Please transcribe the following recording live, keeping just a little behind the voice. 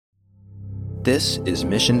This is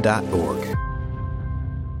Mission.org.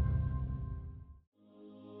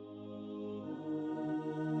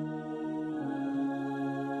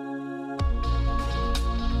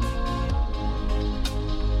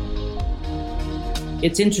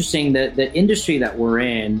 It's interesting that the industry that we're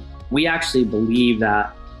in, we actually believe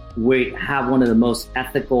that we have one of the most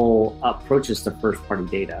ethical approaches to first-party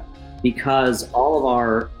data, because all of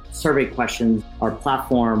our survey questions, our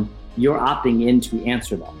platform, you're opting in to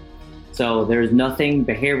answer them. So there's nothing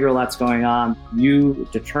behavioral that's going on. You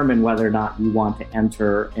determine whether or not you want to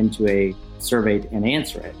enter into a survey and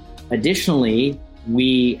answer it. Additionally,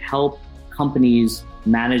 we help companies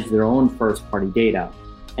manage their own first-party data.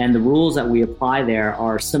 And the rules that we apply there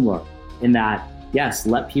are similar in that, yes,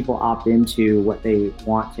 let people opt into what they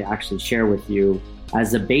want to actually share with you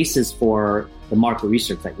as the basis for the market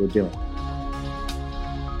research that you're doing.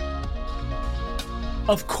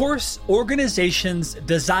 Of course, organizations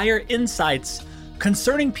desire insights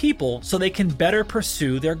concerning people so they can better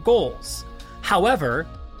pursue their goals. However,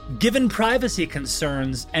 given privacy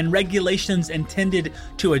concerns and regulations intended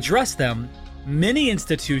to address them, many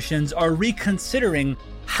institutions are reconsidering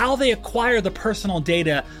how they acquire the personal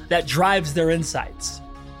data that drives their insights.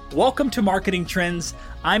 Welcome to Marketing Trends.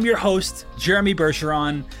 I'm your host, Jeremy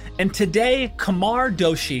Bergeron, and today, Kumar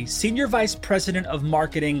Doshi, Senior Vice President of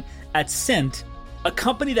Marketing at Cint, a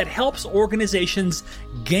company that helps organizations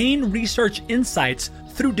gain research insights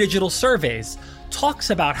through digital surveys,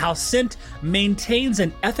 talks about how Cint maintains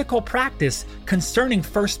an ethical practice concerning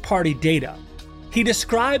first-party data. He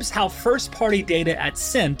describes how first-party data at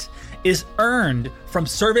Cint is earned from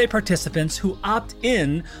survey participants who opt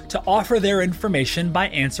in to offer their information by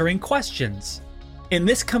answering questions. In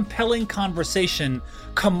this compelling conversation,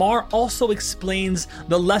 Kumar also explains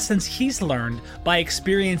the lessons he's learned by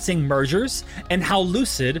experiencing mergers and how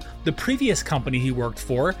Lucid, the previous company he worked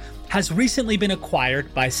for, has recently been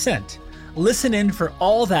acquired by Cint. Listen in for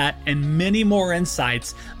all that and many more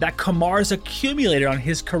insights that Kumar's accumulated on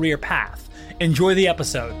his career path. Enjoy the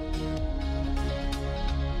episode.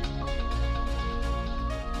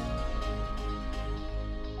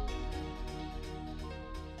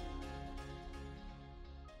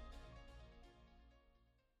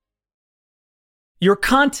 Your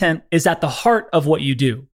content is at the heart of what you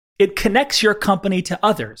do. It connects your company to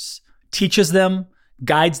others, teaches them,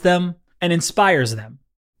 guides them, and inspires them.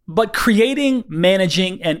 But creating,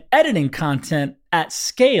 managing, and editing content at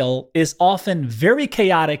scale is often very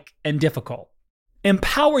chaotic and difficult.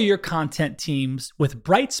 Empower your content teams with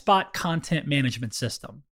Brightspot Content Management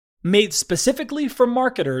System, made specifically for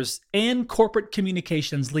marketers and corporate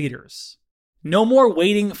communications leaders. No more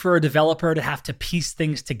waiting for a developer to have to piece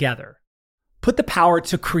things together. Put the power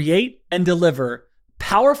to create and deliver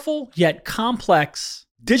powerful yet complex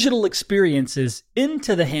digital experiences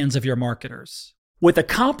into the hands of your marketers with a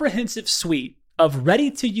comprehensive suite of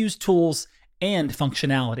ready-to-use tools and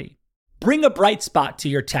functionality. Bring a bright spot to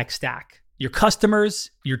your tech stack, your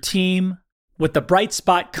customers, your team, with the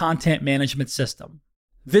Brightspot Content Management System.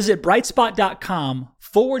 Visit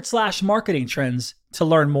brightspot.com/marketing trends to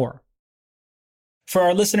learn more. For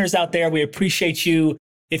our listeners out there, we appreciate you.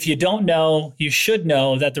 If you don't know, you should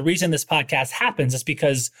know that the reason this podcast happens is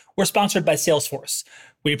because we're sponsored by Salesforce.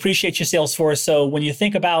 We appreciate you, Salesforce. So when you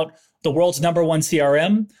think about the world's #1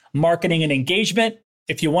 CRM, marketing and engagement,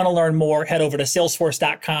 if you want to learn more, head over to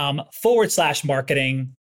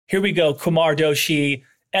salesforce.com/marketing. Here we go. Kumar Doshi,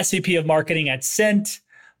 SVP of Marketing at Cint.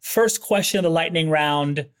 First question of the lightning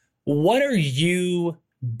round. What are you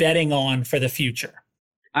betting on for the future?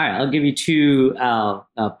 All right, I'll give you two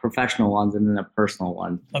professional ones and then a personal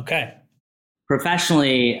one. Okay.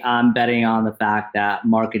 Professionally, I'm betting on the fact that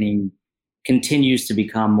marketing continues to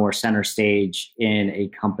become more center stage in a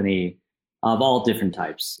company of all different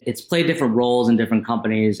types. It's played different roles in different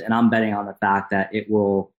companies, and I'm betting on the fact that it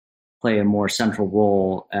will play a more central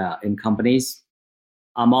role in companies.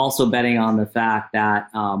 I'm also betting on the fact that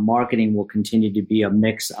marketing will continue to be a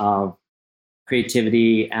mix of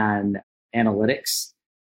creativity and analytics.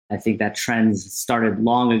 I think that trend started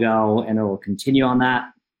long ago and it will continue on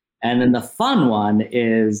that. And then the fun one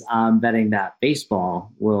is I'm betting that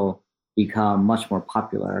baseball will become much more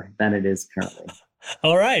popular than it is currently.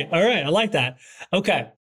 All right. I like that. Okay.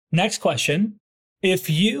 Next question. If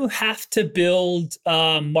you have to build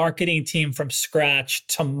a marketing team from scratch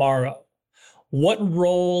tomorrow, what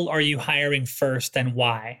role are you hiring first and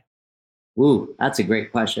why? Ooh, that's a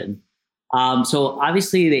great question. So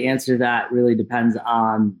obviously the answer to that really depends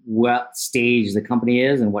on what stage the company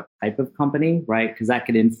is and what type of company, right? Because that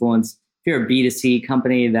could influence, if you're a B2C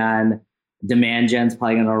company, then demand gen's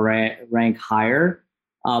probably going to rank higher.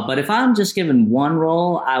 But if I'm just given one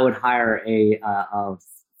role, I would hire a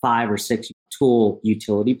 5 or 6 tool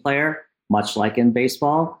utility player, much like in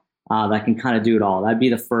baseball, that can kind of do it all. That'd be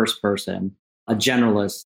the first person, a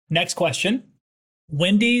generalist. Next question.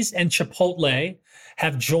 Wendy's and Chipotle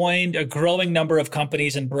have joined a growing number of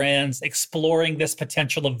companies and brands exploring this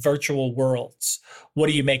potential of virtual worlds. What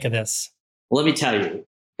do you make of this? Well, let me tell you,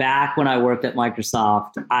 back when I worked at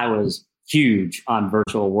Microsoft, I was huge on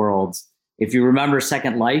virtual worlds. If you remember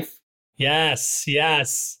Second Life. Yes.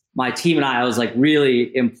 My team and I was like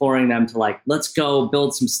really imploring them to like, let's go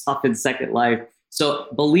build some stuff in Second Life. So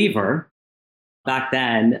Believer, back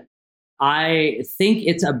then, I think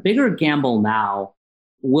it's a bigger gamble now.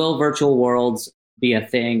 Will virtual worlds be a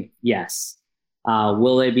thing? Yes.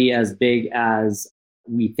 Will they be as big as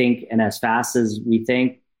we think and as fast as we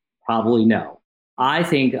think? Probably no. I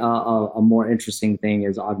think a more interesting thing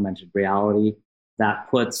is augmented reality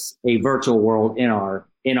that puts a virtual world in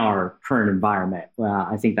our current environment.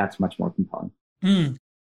 I think that's much more compelling.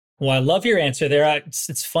 Well, I love your answer there.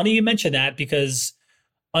 It's funny you mentioned that because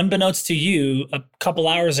unbeknownst to you, a couple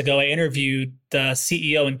hours ago, I interviewed the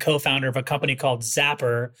CEO and co-founder of a company called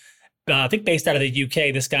Zapper, I think based out of the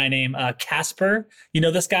UK, this guy named Casper. You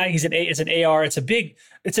know this guy? It's an AR. It's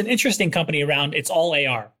an interesting company around. It's all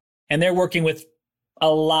AR. And they're working with a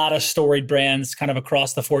lot of storied brands kind of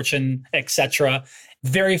across the Fortune, etc.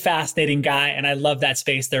 Very fascinating guy. And I love that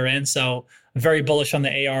space they're in. So very bullish on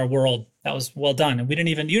the AR world. That was well done. And you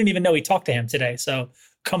didn't even know we talked to him today. So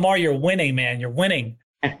Kamar, you're winning, man. You're winning.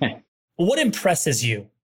 What impresses you?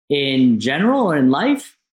 In general or in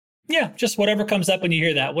life? Yeah, just whatever comes up when you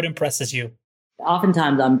hear that. What impresses you?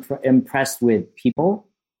 Oftentimes I'm impressed with people.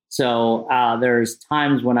 So there's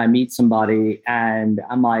times when I meet somebody and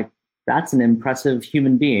I'm like, that's an impressive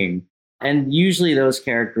human being. And usually those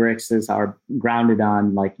characteristics are grounded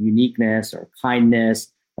on like uniqueness or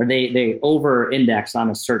kindness, or they over-index on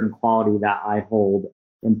a certain quality that I hold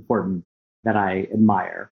important, that I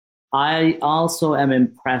admire. I also am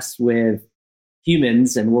impressed with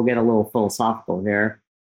humans, and we'll get a little philosophical here,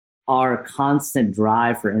 our constant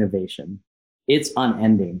drive for innovation. It's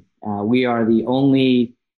unending. We are the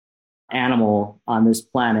only animal on this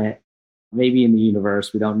planet, maybe in the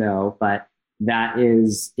universe, we don't know, but that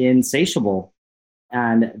is insatiable.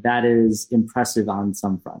 And that is impressive on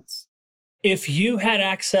some fronts. If you had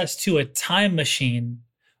access to a time machine,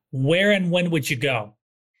 where and when would you go?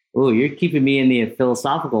 Oh, you're keeping me in the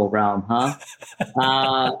philosophical realm, huh?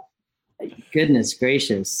 Goodness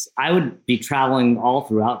gracious. I would be traveling all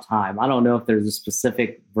throughout time. I don't know if there's a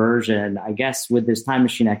specific version. I guess with this time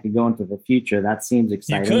machine, I could go into the future. That seems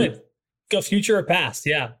exciting. You could go future or past.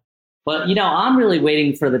 Yeah. But, I'm really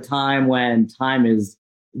waiting for the time when time is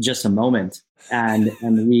just a moment and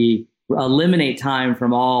we eliminate time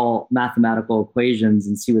from all mathematical equations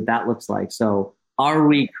and see what that looks like. So are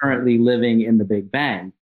we currently living in the Big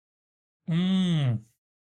Bang?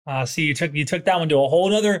 See, you took that one to a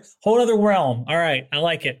whole other realm. All right. I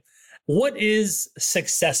like it. What is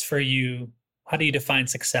success for you? How do you define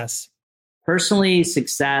success? Personally,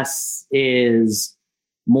 success is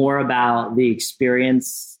more about the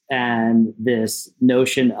experience and this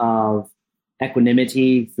notion of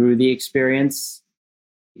equanimity through the experience.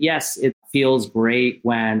 Yes, it feels great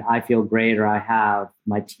when I feel great or I have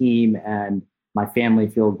my team and my family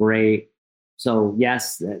feel great. So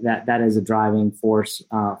yes, that is a driving force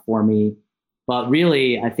for me. But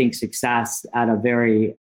really, I think success at a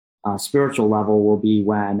very spiritual level will be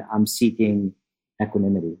when I'm seeking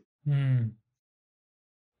equanimity.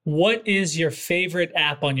 What is your favorite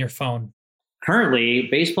app on your phone? Currently,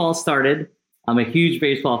 baseball started. I'm a huge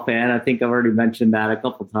baseball fan. I think I've already mentioned that a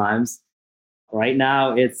couple times. Right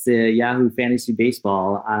now, it's Yahoo Fantasy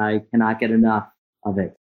Baseball. I cannot get enough of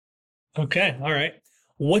it. Okay. All right.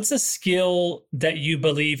 What's a skill that you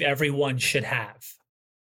believe everyone should have?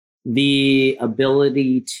 The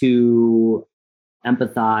ability to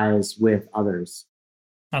empathize with others.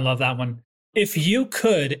 I love that one. If you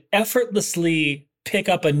could effortlessly pick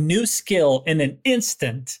up a new skill in an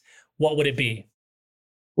instant, what would it be?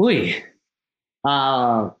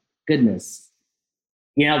 Goodness.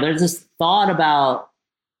 There's this thought about,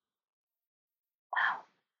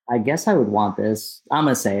 I guess I would want this. I'm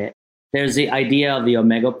going to say it. There's the idea of the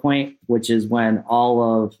omega point, which is when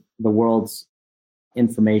all of the world's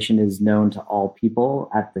information is known to all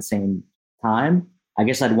people at the same time. I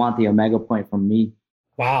guess I'd want the omega point from me.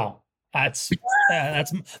 Wow.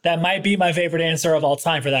 That might be my favorite answer of all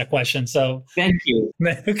time for that question. So thank you.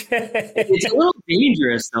 Okay. It's a little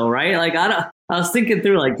dangerous though, right? Like I was thinking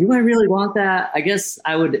through, like, do I really want that? I guess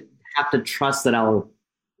I would have to trust that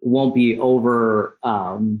won't be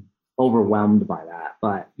overwhelmed by that.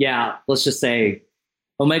 But yeah, let's just say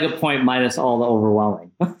Omega Point minus all the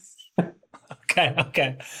overwhelming.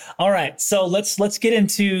 Okay. All right. So let's get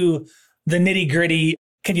into the nitty gritty.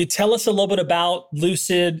 Can you tell us a little bit about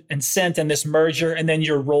Lucid and Cint and this merger, and then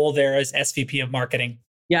your role there as SVP of marketing?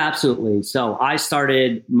 Yeah, absolutely. So I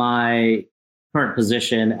started my current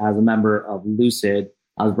position as a member of Lucid.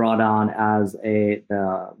 I was brought on as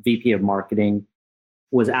the VP of marketing,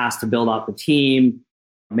 was asked to build out the team,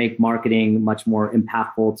 make marketing much more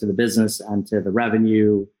impactful to the business and to the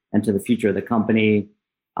revenue and to the future of the company.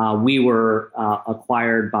 We were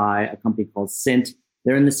acquired by a company called Cint.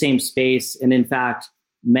 They're in the same space. And in fact,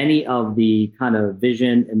 many of the kind of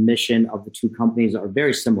vision and mission of the two companies are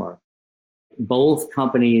very similar. Both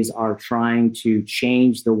companies are trying to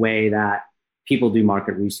change the way that people do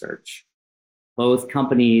market research. Both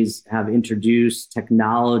companies have introduced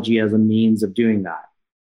technology as a means of doing that.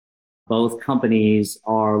 Both companies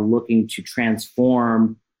are looking to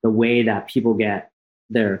transform the way that people get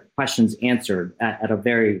their questions answered at a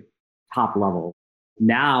very top level.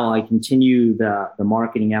 Now I continue the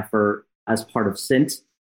marketing effort as part of Cint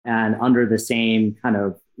and under the same kind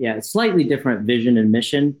of, slightly different vision and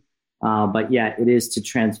mission. But yeah, it is to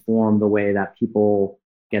transform the way that people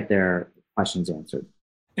get their questions answered.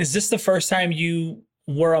 Is this the first time you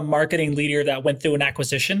were a marketing leader that went through an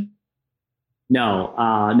acquisition? No.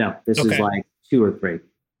 This is like 2 or 3.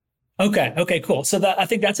 Okay, cool. So I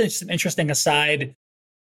think that's an interesting aside.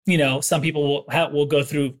 Some people will go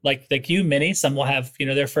through like you, many. Some will have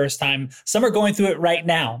their first time. Some are going through it right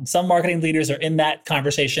now. Some marketing leaders are in that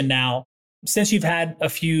conversation now. Since you've had a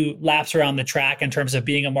few laps around the track in terms of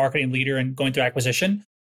being a marketing leader and going through acquisition,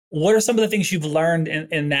 what are some of the things you've learned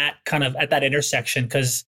in that kind of at that intersection?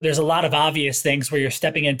 Because there's a lot of obvious things where you're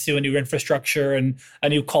stepping into a new infrastructure and a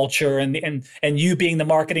new culture, and you being the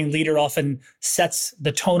marketing leader often sets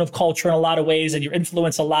the tone of culture in a lot of ways, and you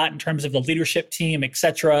influence a lot in terms of the leadership team, et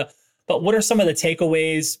cetera. But what are some of the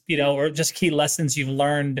takeaways, or just key lessons you've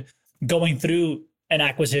learned going through an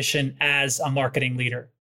acquisition as a marketing leader?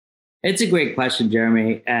 It's a great question,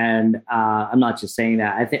 Jeremy. And I'm not just saying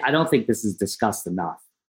that. I don't think this is discussed enough.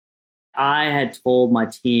 I had told my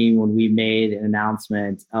team when we made an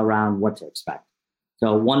announcement around what to expect.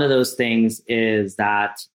 So one of those things is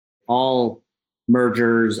that all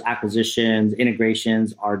mergers, acquisitions,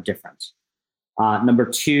 integrations are different. Number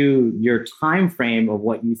 2, your time frame of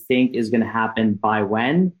what you think is going to happen by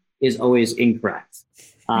when is always incorrect.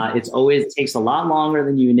 It always takes a lot longer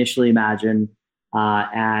than you initially imagine,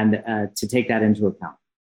 and to take that into account.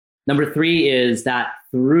 Number 3 is that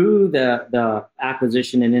through the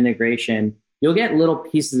acquisition and integration, you'll get little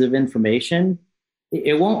pieces of information.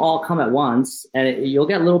 It won't all come at once, and you'll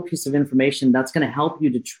get little piece of information that's going to help you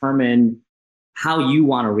determine how you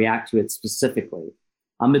want to react to it specifically.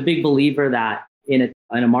 I'm a big believer that in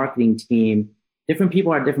a marketing team, different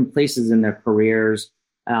people are at different places in their careers,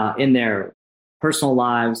 in their personal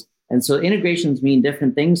lives. And so integrations mean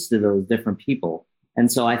different things to those different people. And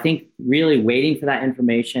so I think really waiting for that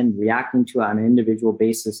information, reacting to it on an individual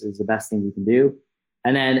basis is the best thing you can do.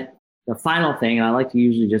 And then the final thing, and I like to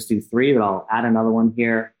usually just do 3, but I'll add another one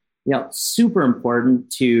here. Super important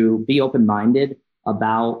to be open-minded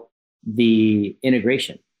about the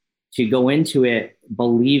integration, to go into it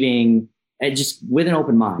believing and just with an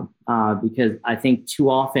open mind, because I think too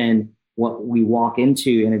often what we walk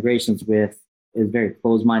into integrations with is very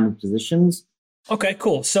closed-minded positions. Okay,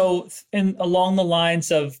 cool. So along the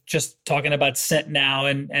lines of just talking about Cint now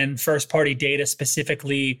and first-party data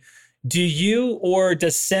specifically, do you or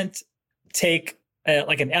does Cint take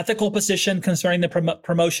like an ethical position concerning the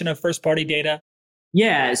promotion of first-party data?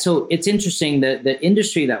 Yeah, so it's interesting that the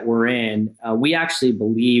industry that we're in, we actually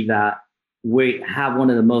believe that we have one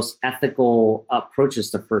of the most ethical approaches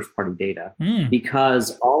to first-party data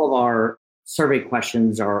because all of our survey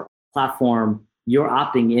questions are platform, you're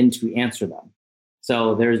opting in to answer them.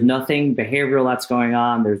 So there's nothing behavioral that's going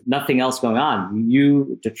on. There's nothing else going on.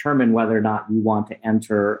 You determine whether or not you want to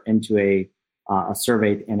enter into a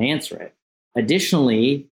survey and answer it.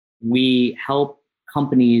 Additionally, we help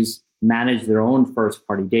companies manage their own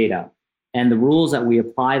first-party data. And the rules that we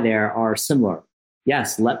apply there are similar.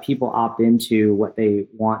 Yes, let people opt into what they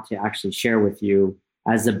want to actually share with you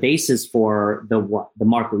as the basis for the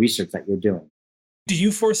market research that you're doing. Do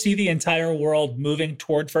you foresee the entire world moving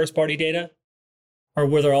toward first-party data? Or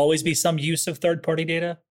will there always be some use of third-party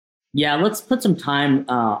data? Yeah, let's put some time.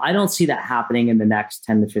 I don't see that happening in the next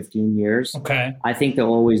 10 to 15 years. Okay. I think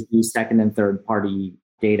there'll always be second and third-party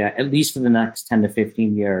data, at least for the next 10 to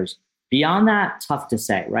 15 years. Beyond that, tough to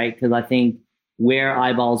say, right? Because I think where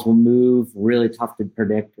eyeballs will move, really tough to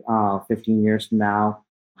predict 15 years from now.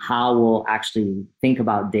 how we'll actually think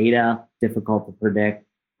about data, difficult to predict.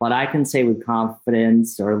 But I can say with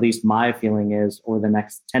confidence, or at least my feeling is, over the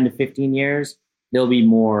next 10 to 15 years, there'll be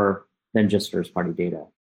more than just first-party data.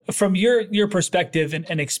 From your perspective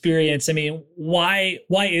and experience, I mean, why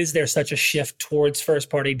is there such a shift towards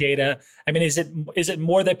first-party data? I mean, is it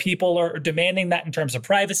more that people are demanding that in terms of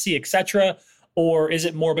privacy, et cetera? Or is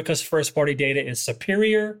it more because first-party data is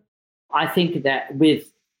superior? I think that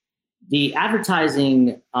with the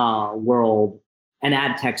advertising world and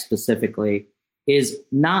ad tech specifically is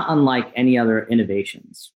not unlike any other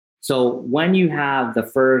innovations. So when you have the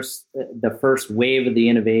first wave of the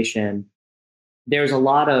innovation, there's a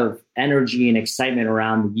lot of energy and excitement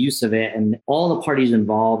around the use of it, and all the parties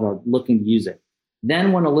involved are looking to use it.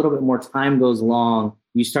 Then when a little bit more time goes along,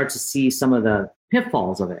 you start to see some of the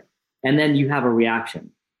pitfalls of it, and then you have a reaction.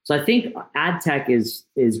 So I think ad tech is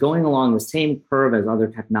going along the same curve as other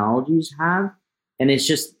technologies have, and it's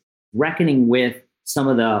just reckoning with some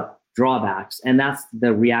of the drawbacks, and that's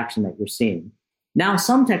the reaction that you're seeing. Now,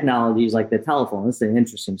 some technologies like the telephone, this is an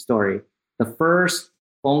interesting story. The first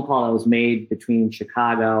phone call that was made between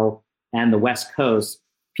Chicago and the West Coast,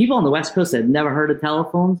 people on the West Coast that had never heard of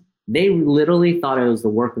telephones, they literally thought it was the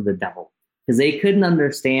work of the devil because they couldn't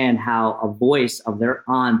understand how a voice of their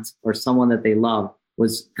aunt or someone that they love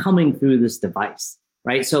was coming through this device,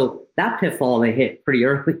 right? So that pitfall they hit pretty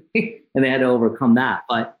early and they had to overcome that.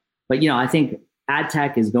 But I think ad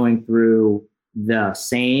tech is going through the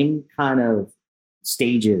same kind of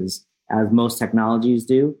stages as most technologies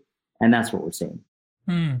do. And that's what we're seeing.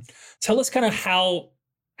 Tell us kind of how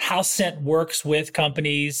Cint works with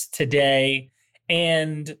companies today,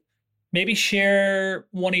 and maybe share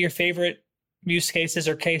one of your favorite use cases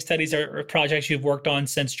or case studies or projects you've worked on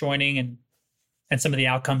since joining and some of the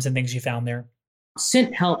outcomes and things you found there.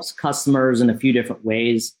 Cint helps customers in a few different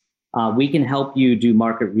ways. We can help you do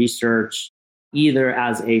market research either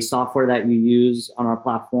as a software that you use on our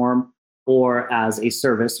platform or as a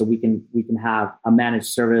service. So we can have a managed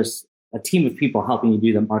service, a team of people helping you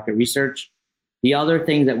do the market research. The other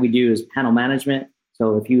thing that we do is panel management.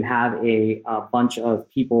 So if you have a bunch of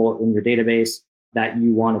people in your database that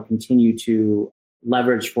you want to continue to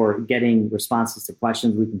leverage for getting responses to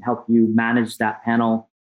questions, we can help you manage that panel.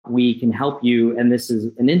 We can help you, and this is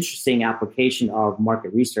an interesting application of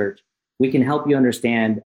market research, we can help you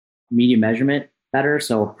understand media measurement better.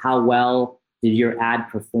 So how well did your ad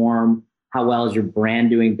perform? How well is your brand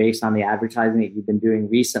doing based on the advertising that you've been doing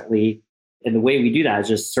recently? And the way we do that is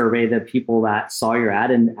just survey the people that saw your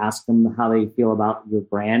ad and ask them how they feel about your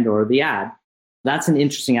brand or the ad. That's an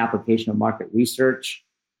interesting application of market research.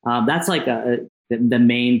 That's like the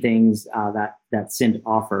main things that Cint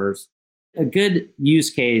offers. A good use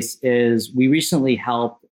case is we recently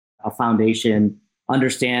helped a foundation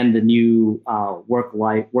understand the new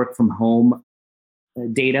work from home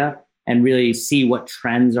data and really see what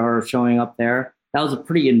trends are showing up there. That was a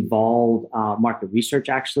pretty involved market research,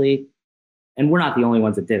 actually. And we're not the only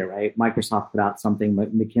ones that did it, right? Microsoft put out something,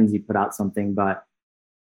 McKinsey put out something, but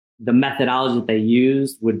the methodology that they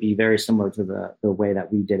used would be very similar to the way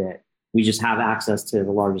that we did it. We just have access to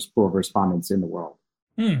the largest pool of respondents in the world.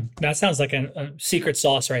 That sounds like a secret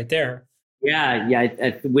sauce right there. Yeah.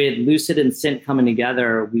 With Lucid and Cint coming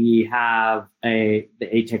together, we have a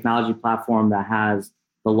technology platform that has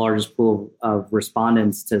the largest pool of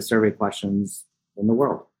respondents to survey questions in the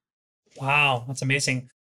world. Wow, that's amazing.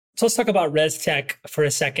 So let's talk about ResTech for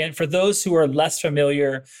a second. For those who are less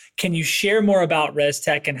familiar, can you share more about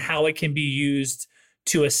ResTech and how it can be used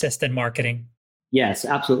to assist in marketing? Yes,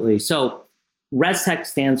 absolutely. So ResTech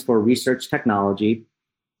stands for Research Technology,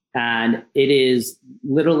 and it is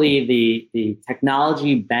literally the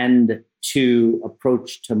technology bend to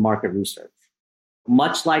approach to market research.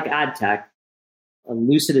 Much like ad tech,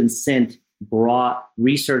 Lucid and Cint brought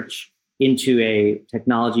research into a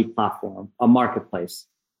technology platform, a marketplace.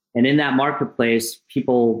 And in that marketplace,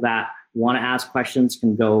 people that want to ask questions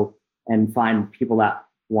can go and find people that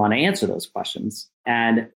want to answer those questions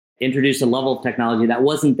and introduce a level of technology that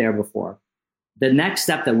wasn't there before. The next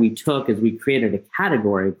step that we took is we created a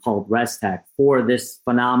category called ResTech for this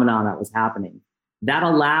phenomenon that was happening. That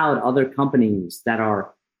allowed other companies that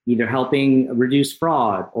are either helping reduce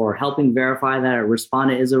fraud or helping verify that a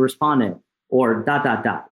respondent is a respondent or ...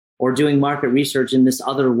 or doing market research in this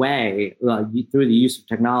other way through the use of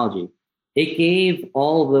technology. It gave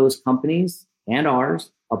all of those companies and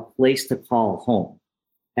ours a place to call home.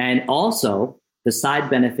 And also, the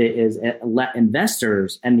side benefit is it let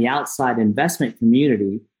investors and the outside investment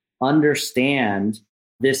community understand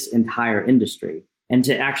this entire industry and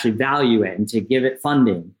to actually value it and to give it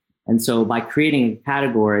funding. And so by creating a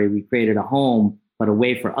category, we created a home but a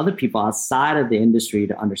way for other people outside of the industry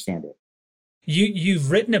to understand it.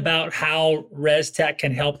 You've written about how ResTech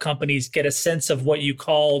can help companies get a sense of what you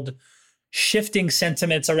called shifting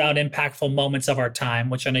sentiments around impactful moments of our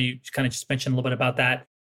time, which I know you kind of just mentioned a little bit about that.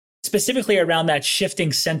 Specifically around that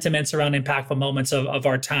shifting sentiments around impactful moments of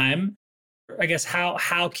our time. I guess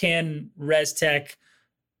how can ResTech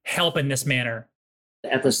help in this manner?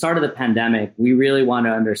 At the start of the pandemic, we really want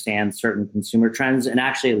to understand certain consumer trends. And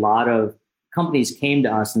actually, a lot of companies came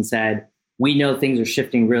to us and said, we know things are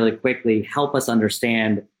shifting really quickly. Help us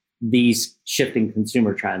understand these shifting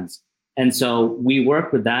consumer trends. And so we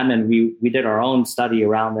worked with them and we did our own study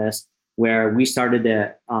around this, where we started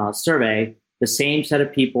to survey the same set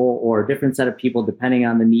of people or a different set of people, depending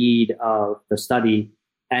on the need of the study,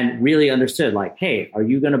 and really understood like, hey, are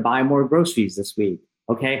you going to buy more groceries this week?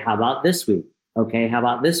 Okay, how about this week? Okay, how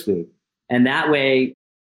about this week? And that way,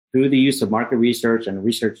 through the use of market research and a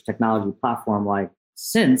research technology platform like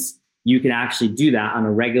Sense, you can actually do that on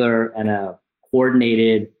a regular and a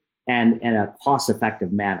coordinated and a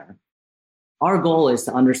cost-effective manner. Our goal is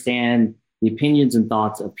to understand the opinions and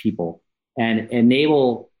thoughts of people and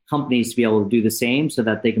enable companies to be able to do the same so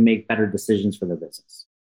that they can make better decisions for their business.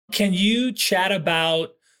 Can you chat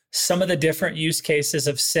about some of the different use cases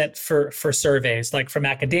of Scent for surveys, like from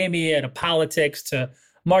academia to politics to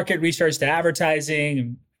market research to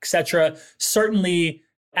advertising, et cetera? Certainly,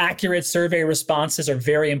 accurate survey responses are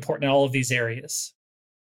very important in all of these areas.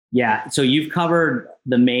 Yeah, so you've covered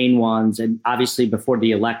the main ones. And obviously before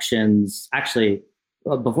the elections,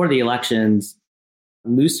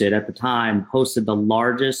 Lucid at the time hosted the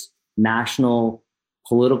largest national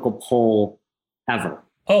political poll ever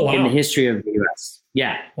in the history of the US.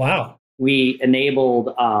 Yeah. Wow. We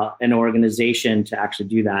enabled an organization to actually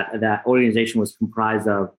do that. That organization was comprised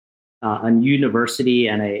of a university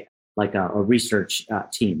and a research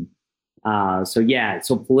team.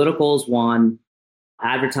 So political is one,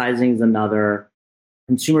 advertising is another,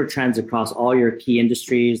 consumer trends across all your key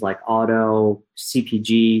industries like auto,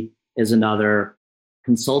 CPG is another.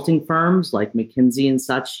 Consulting firms like McKinsey and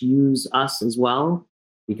such use us as well,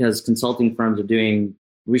 because consulting firms are doing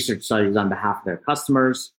research studies on behalf of their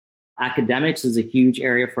customers. Academics is a huge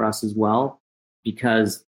area for us as well,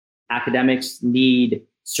 because academics need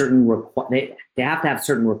they have to have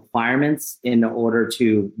certain requirements in order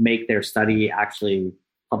to make their study actually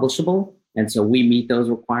publishable. And so we meet those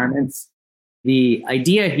requirements. The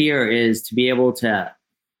idea here is to be able to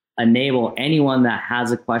enable anyone that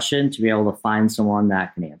has a question to be able to find someone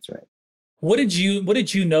that can answer it. What did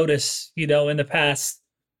you notice, in the past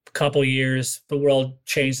couple years? The world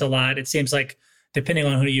changed a lot. It seems like, depending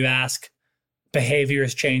on who you ask, behavior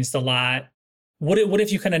has changed a lot. What have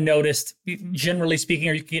you kind of noticed, generally speaking,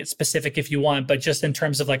 or you can get specific if you want, but just in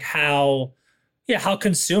terms of like how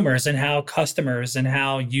consumers and how customers and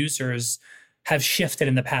how users have shifted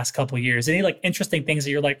in the past couple of years? Any like interesting things that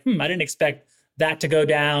you're like, I didn't expect that to go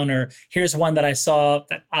down, or here's one that I saw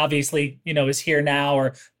that obviously, is here now,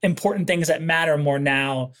 or important things that matter more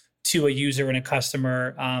now to a user and a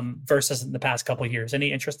customer versus in the past couple of years?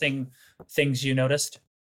 Any interesting things you noticed?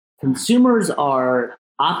 Consumers are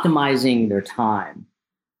optimizing their time.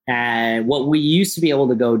 And what we used to be able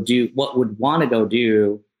to go do, what would want to go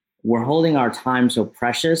do, we're holding our time so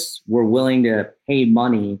precious, we're willing to pay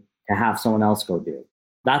money to have someone else go do.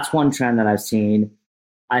 That's one trend that I've seen.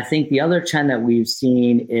 I think the other trend that we've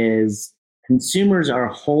seen is consumers are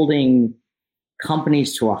holding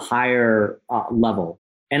companies to a higher level.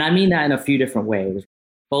 And I mean that in a few different ways,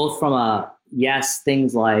 both from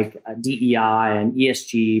things like DEI and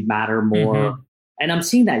ESG matter more. Mm-hmm. And I'm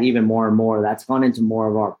seeing that even more and more. That's gone into more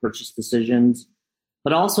of our purchase decisions.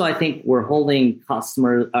 But also, I think we're holding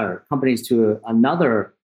customers or companies to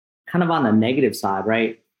another kind of on the negative side,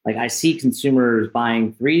 right? Like I see consumers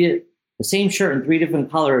buying the same shirt in 3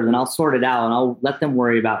 different colors, and I'll sort it out and I'll let them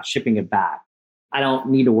worry about shipping it back. I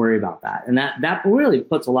don't need to worry about that. And that really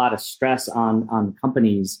puts a lot of stress on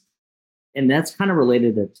companies. And that's kind of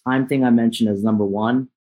related to the time thing I mentioned as number one.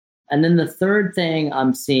 And then the third thing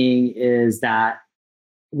I'm seeing is that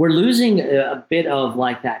we're losing a bit of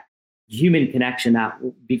like that human connection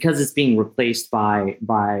because it's being replaced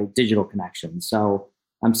by digital connection. So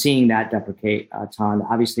I'm seeing that deprecate a ton.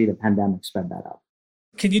 Obviously, the pandemic sped that up.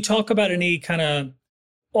 Can you talk about any kind of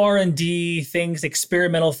R&D things,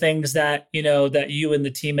 experimental things that you and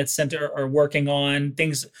the team at Center are working on,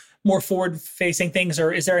 things more forward-facing things,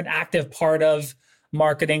 or is there an active part of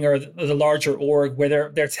marketing or the larger org where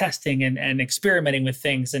they're testing and experimenting with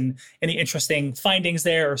things, and any interesting findings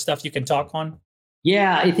there or stuff you can talk on?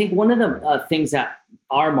 Yeah, I think one of the things that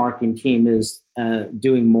our marketing team is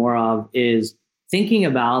doing more of is thinking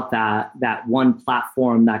about that one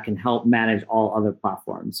platform that can help manage all other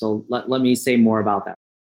platforms. So let me say more about that.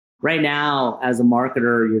 Right now, as a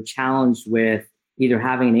marketer, you're challenged with either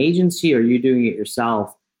having an agency or you doing it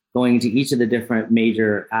yourself, going into each of the different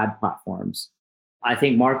major ad platforms. I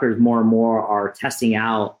think marketers more and more are testing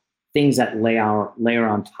out things that layer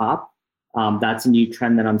on top. That's a new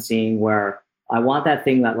trend that I'm seeing where I want that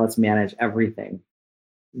thing that lets manage everything.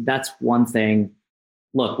 That's one thing.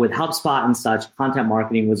 Look, with HubSpot and such, content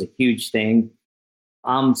marketing was a huge thing.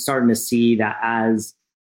 I'm starting to see that as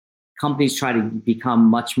companies try to become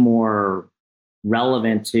much more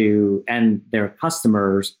relevant to and their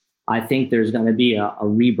customers, I think there's going to be a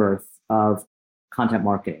rebirth of content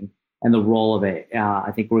marketing and the role of it.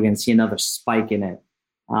 I think we're going to see another spike in it.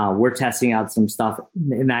 We're testing out some stuff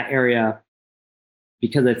in that area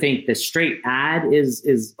because I think the straight ad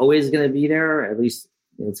is always going to be there. At least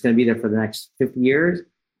it's going to be there for the next 50 years.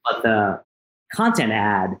 But the content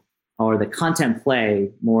ad or the content play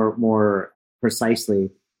more precisely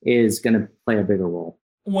is going to play a bigger role.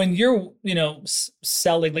 When you're,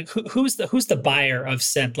 selling, like who's the buyer of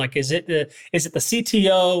Cent? Like, is it the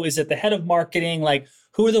CTO? Is it the head of marketing? Like,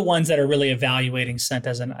 who are the ones that are really evaluating Cent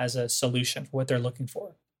as a solution for what they're looking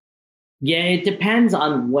for? Yeah, it depends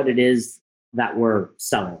on what it is that we're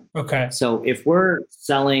selling. Okay. So if we're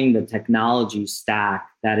selling the technology stack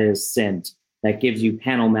that is Cint, that gives you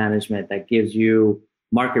panel management, that gives you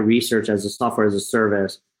market research as a software as a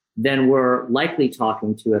service, then we're likely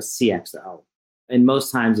talking to a CXO. And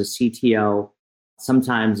most times a CTO,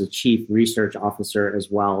 sometimes a chief research officer as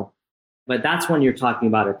well. But that's when you're talking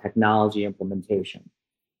about a technology implementation.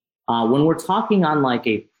 When we're talking on like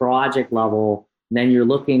a project level, then you're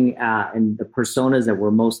looking at, and the personas that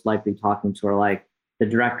we're most likely talking to are like the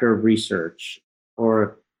director of research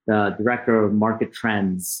or the director of market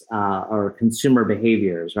trends or consumer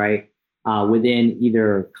behaviors, right? Within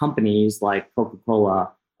either companies like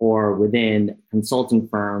Coca-Cola or within consulting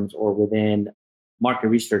firms or within market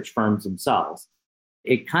research firms themselves.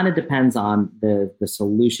 It kind of depends on the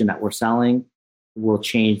solution that we're selling will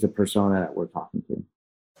change the persona that we're talking to.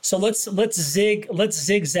 So let's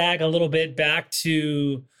zigzag a little bit back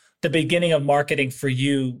to the beginning of marketing for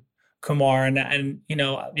you, Kumar, and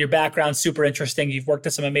your background's super interesting. You've worked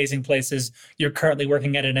at some amazing places. You're currently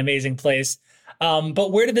working at an amazing place.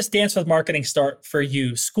 But where did this dance with marketing start for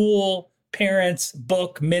you? School, parents,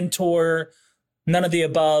 book, mentor, none of the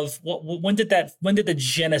above? When did the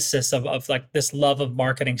genesis of like this love of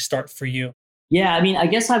marketing start for you? Yeah, I mean, I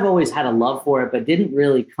guess I've always had a love for it, but didn't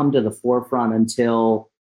really come to the forefront until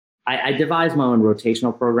I devised my own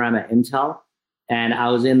rotational program at Intel, and I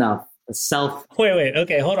was in the self. Wait.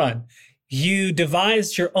 Okay, hold on. You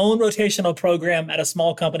devised your own rotational program at a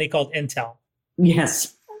small company called Intel.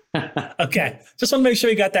 Yes. Okay. Just want to make sure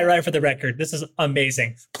you got that right for the record. This is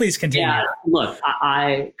amazing. Please continue. Yeah, look,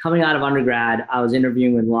 I coming out of undergrad, I was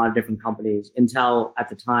interviewing with a lot of different companies. Intel at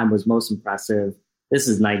the time was most impressive. This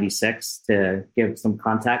is 96 to give some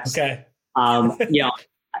context. Okay.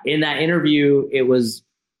 In that interview, it was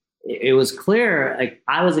clear, like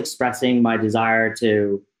I was expressing my desire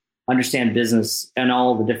to understand business and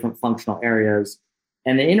all the different functional areas.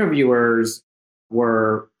 And the interviewers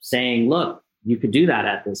were saying, look, you could do that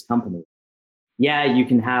at this company. Yeah, you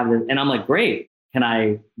can have it. And I'm like, great. Can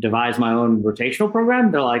I devise my own rotational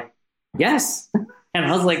program? They're like, yes. And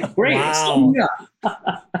I was like, great. Wow.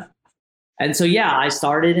 And so, I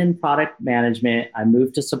started in product management. I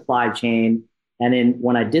moved to supply chain. And then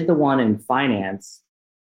when I did the one in finance,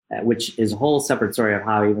 which is a whole separate story of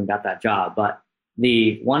how I even got that job. But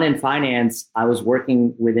the one in finance, I was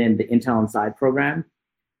working within the Intel Inside program.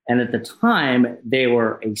 And at the time, they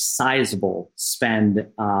were a sizable spend, at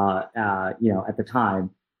the time.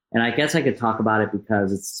 And I guess I could talk about it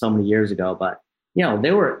because it's so many years ago, but,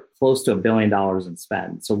 they were close to $1 billion in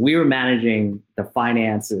spend. So we were managing the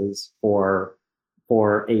finances for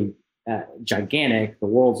a gigantic, the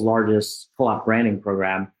world's largest co-op branding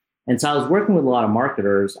program. And so I was working with a lot of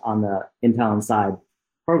marketers on the Intel Inside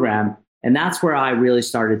program. And that's where I really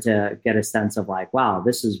started to get a sense of like, wow,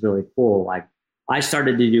 this is really cool. Like I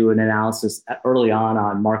started to do an analysis early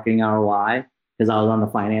on marketing ROI because I was on the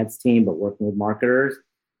finance team, but working with marketers.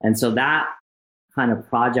 And so that kind of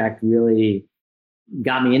project really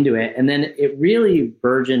got me into it. And then it really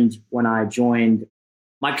burgeoned when I joined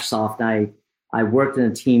Microsoft. I worked in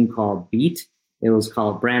a team called Beat. It was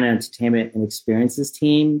called Brand Entertainment and Experiences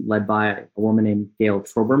Team, led by a woman named Gail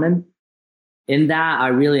Troberman. In that, I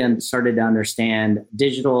really started to understand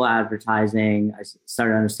digital advertising. I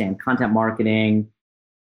started to understand content marketing,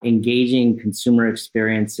 engaging consumer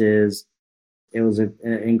experiences. It was an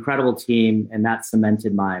incredible team, and that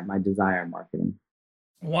cemented my desire in marketing.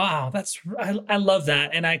 Wow, I love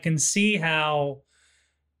that. And I can see how,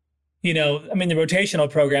 I mean, the rotational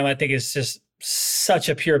program, I think, is just such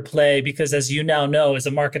a pure play because, as you now know, as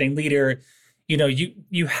a marketing leader,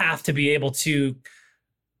 you have to be able to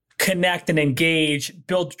connect and engage,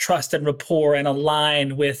 build trust and rapport, and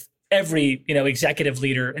align with every executive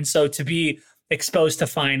leader. And so to be exposed to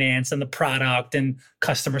finance and the product and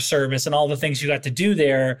customer service and all the things you got to do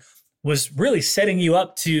there was really setting you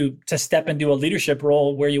up to step into a leadership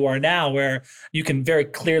role where you are now, where you can very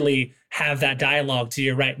clearly have that dialogue to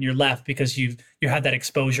your right and your left because you had that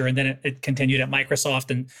exposure, and then it continued at Microsoft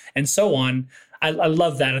and so on. I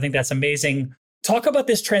love that. I think that's amazing. Talk about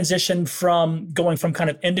this transition from going from kind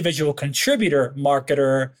of individual contributor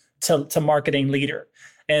marketer to marketing leader,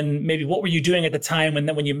 and maybe what were you doing at the time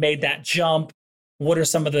when you made that jump? What are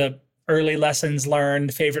some of the early lessons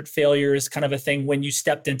learned, favorite failures, kind of a thing when you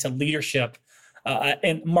stepped into leadership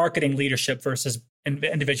and marketing leadership versus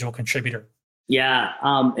individual contributor? Yeah,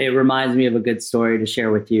 it reminds me of a good story to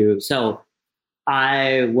share with you. So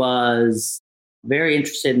I was very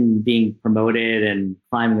interested in being promoted and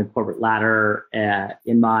climbing the corporate ladder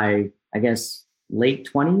in my, I guess, late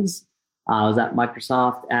 20s. I was at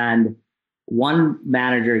Microsoft, and one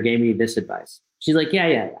manager gave me this advice. She's like,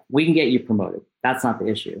 yeah, we can get you promoted. That's not the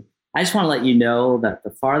issue. I just want to let you know that the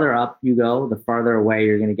farther up you go, the farther away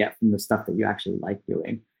you're going to get from the stuff that you actually like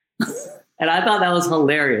doing. And I thought that was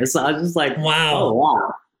hilarious. I was just like, wow. Oh,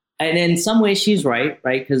 wow. And in some ways she's right?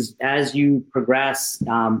 Because as you progress,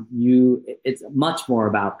 it's much more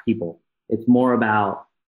about people. It's more about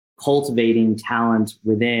cultivating talent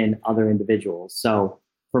within other individuals. So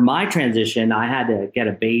for my transition, I had to get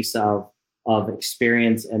a base of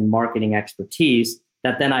experience and marketing expertise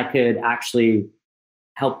that then I could actually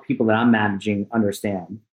help people that I'm managing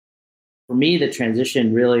understand. For me, the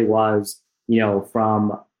transition really was,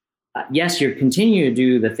 from, yes, you're continuing to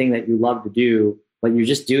do the thing that you love to do, but you're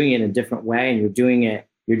just doing it in a different way. And you're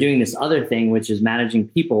doing this other thing, which is managing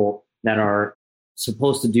people that are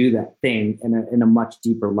supposed to do that thing in a much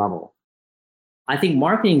deeper level. I think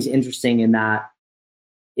marketing is interesting in that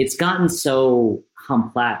it's gotten so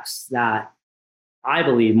complex that I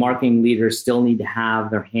believe marketing leaders still need to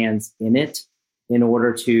have their hands in it in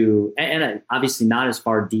order to, and obviously not as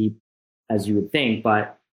far deep as you would think,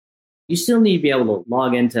 but you still need to be able to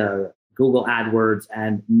log into Google AdWords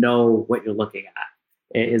and know what you're looking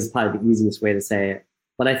at. It is probably the easiest way to say it.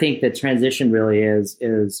 But I think the transition really is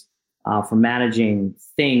from managing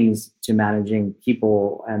things to managing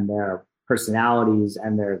people and their personalities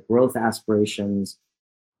and their growth aspirations,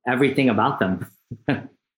 everything about them.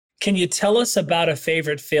 Can you tell us about a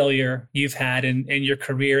favorite failure you've had in your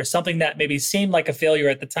career? Something that maybe seemed like a failure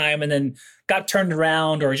at the time and then got turned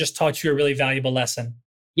around or just taught you a really valuable lesson?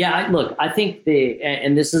 Yeah, look, I think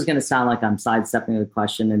and this is going to sound like I'm sidestepping the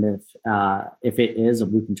question. And if it is,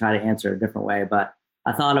 we can try to answer it a different way. But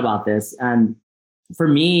I thought about this. And for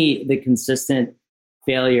me, the consistent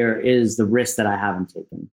failure is the risk that I haven't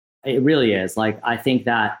taken. It really is. Like, I think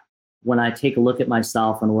that when I take a look at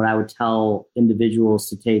myself and what I would tell individuals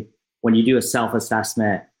to take, when you do a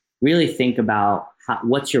self-assessment, really think about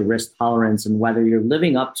what's your risk tolerance and whether you're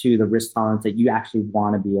living up to the risk tolerance that you actually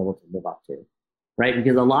want to be able to live up to, right?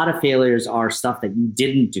 Because a lot of failures are stuff that you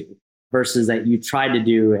didn't do versus that you tried to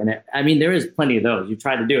do. And there is plenty of those. You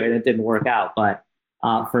tried to do it and it didn't work out. But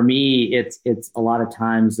for me, it's a lot of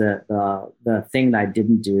times the thing that I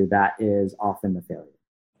didn't do that is often the failure.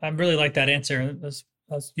 I really like that answer.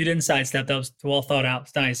 You didn't sidestep. That was well thought out.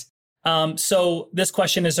 It's nice. So this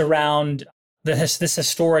question is around this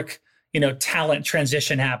historic, talent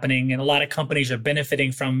transition happening, and a lot of companies are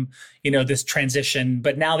benefiting from, this transition.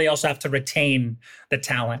 But now they also have to retain the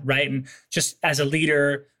talent, right? And just as a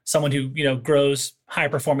leader, someone who grows high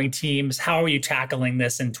performing teams, how are you tackling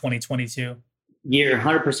this in 2022? You're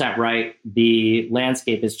 100% right. The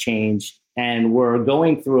landscape has changed, and we're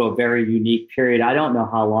going through a very unique period. I don't know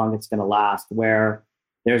how long it's going to last, where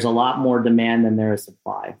there's a lot more demand than there is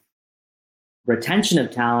supply. Retention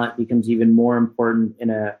of talent becomes even more important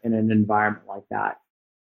in an environment like that.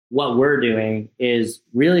 What we're doing is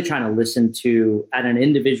really trying to listen to, at an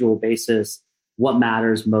individual basis, what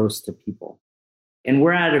matters most to people. And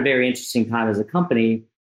we're at a very interesting time as a company.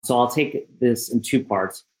 So I'll take this in two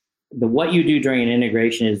parts. What you do during an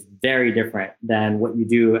integration is very different than what you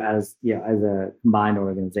do as a combined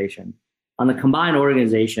organization. On the combined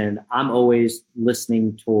organization, I'm always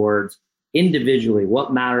listening towards individually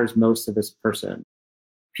what matters most to this person.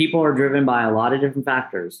 People are driven by a lot of different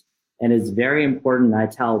factors, and it's very important. I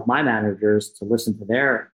tell my managers to listen to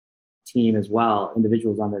their team as well,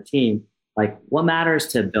 individuals on their team, like what matters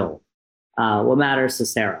to Bill, what matters to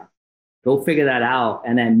Sarah, Go figure that out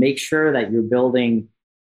and then make sure that you're building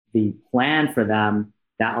the plan for them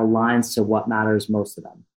that aligns to what matters most to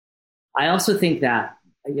them. I also think that,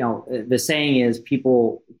 the saying is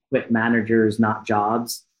people quit managers, not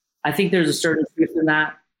jobs. I think there's a certain truth in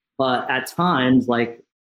that, but at times, like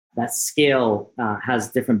that scale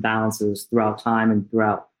has different balances throughout time and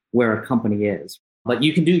throughout where a company is. But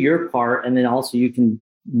you can do your part, and then also you can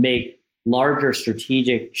make larger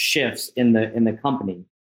strategic shifts in the company.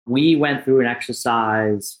 We went through an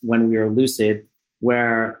exercise when we were Lucid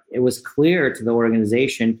where it was clear to the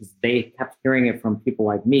organization, because they kept hearing it from people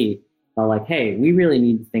like me, like, hey, we really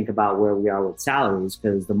need to think about where we are with salaries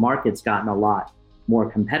because the market's gotten a lot more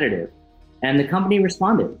competitive. And the company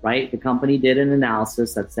responded, right? The company did an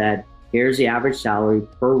analysis that said, here's the average salary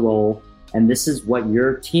per role, and this is what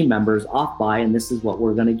your team members off by, and this is what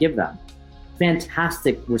we're going to give them.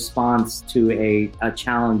 Fantastic response to a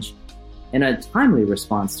challenge, and a timely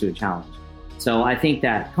response to a challenge. So I think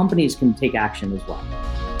that companies can take action as well.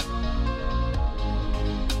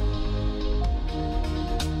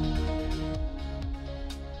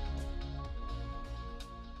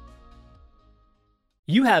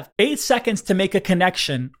 You have 8 seconds to make a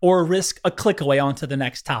connection or risk a click away onto the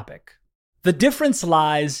next topic. The difference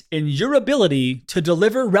lies in your ability to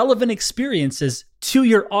deliver relevant experiences to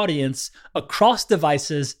your audience across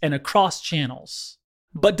devices and across channels.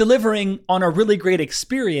 But delivering on a really great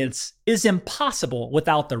experience is impossible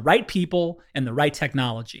without the right people and the right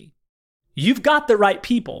technology. You've got the right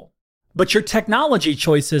people, but your technology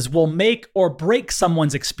choices will make or break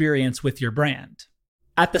someone's experience with your brand.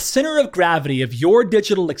 At the center of gravity of your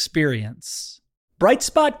digital experience,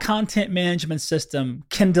 Brightspot Content Management System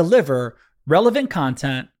can deliver relevant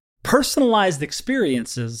content, personalized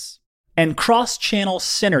experiences, and cross-channel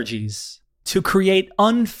synergies to create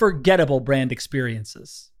unforgettable brand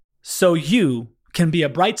experiences, so you can be a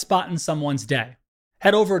bright spot in someone's day.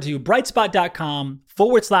 Head over to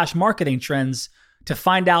brightspot.com/marketing trends to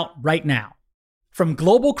find out right now. From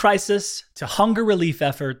global crisis to hunger relief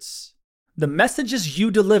efforts, the messages you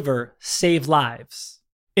deliver save lives,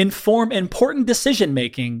 inform important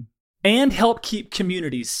decision-making, and help keep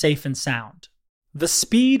communities safe and sound. The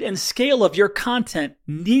speed and scale of your content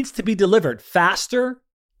needs to be delivered faster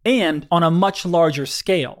and on a much larger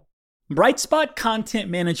scale. Brightspot Content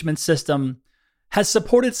Management System has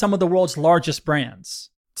supported some of the world's largest brands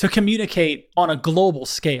to communicate on a global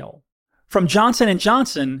scale. From Johnson &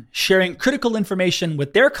 Johnson sharing critical information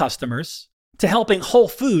with their customers to helping Whole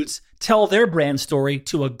Foods tell their brand story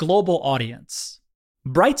to a global audience.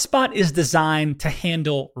 Brightspot is designed to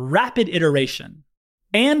handle rapid iteration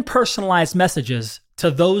and personalized messages to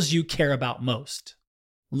those you care about most.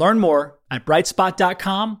 Learn more at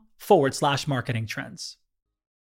brightspot.com/marketing trends.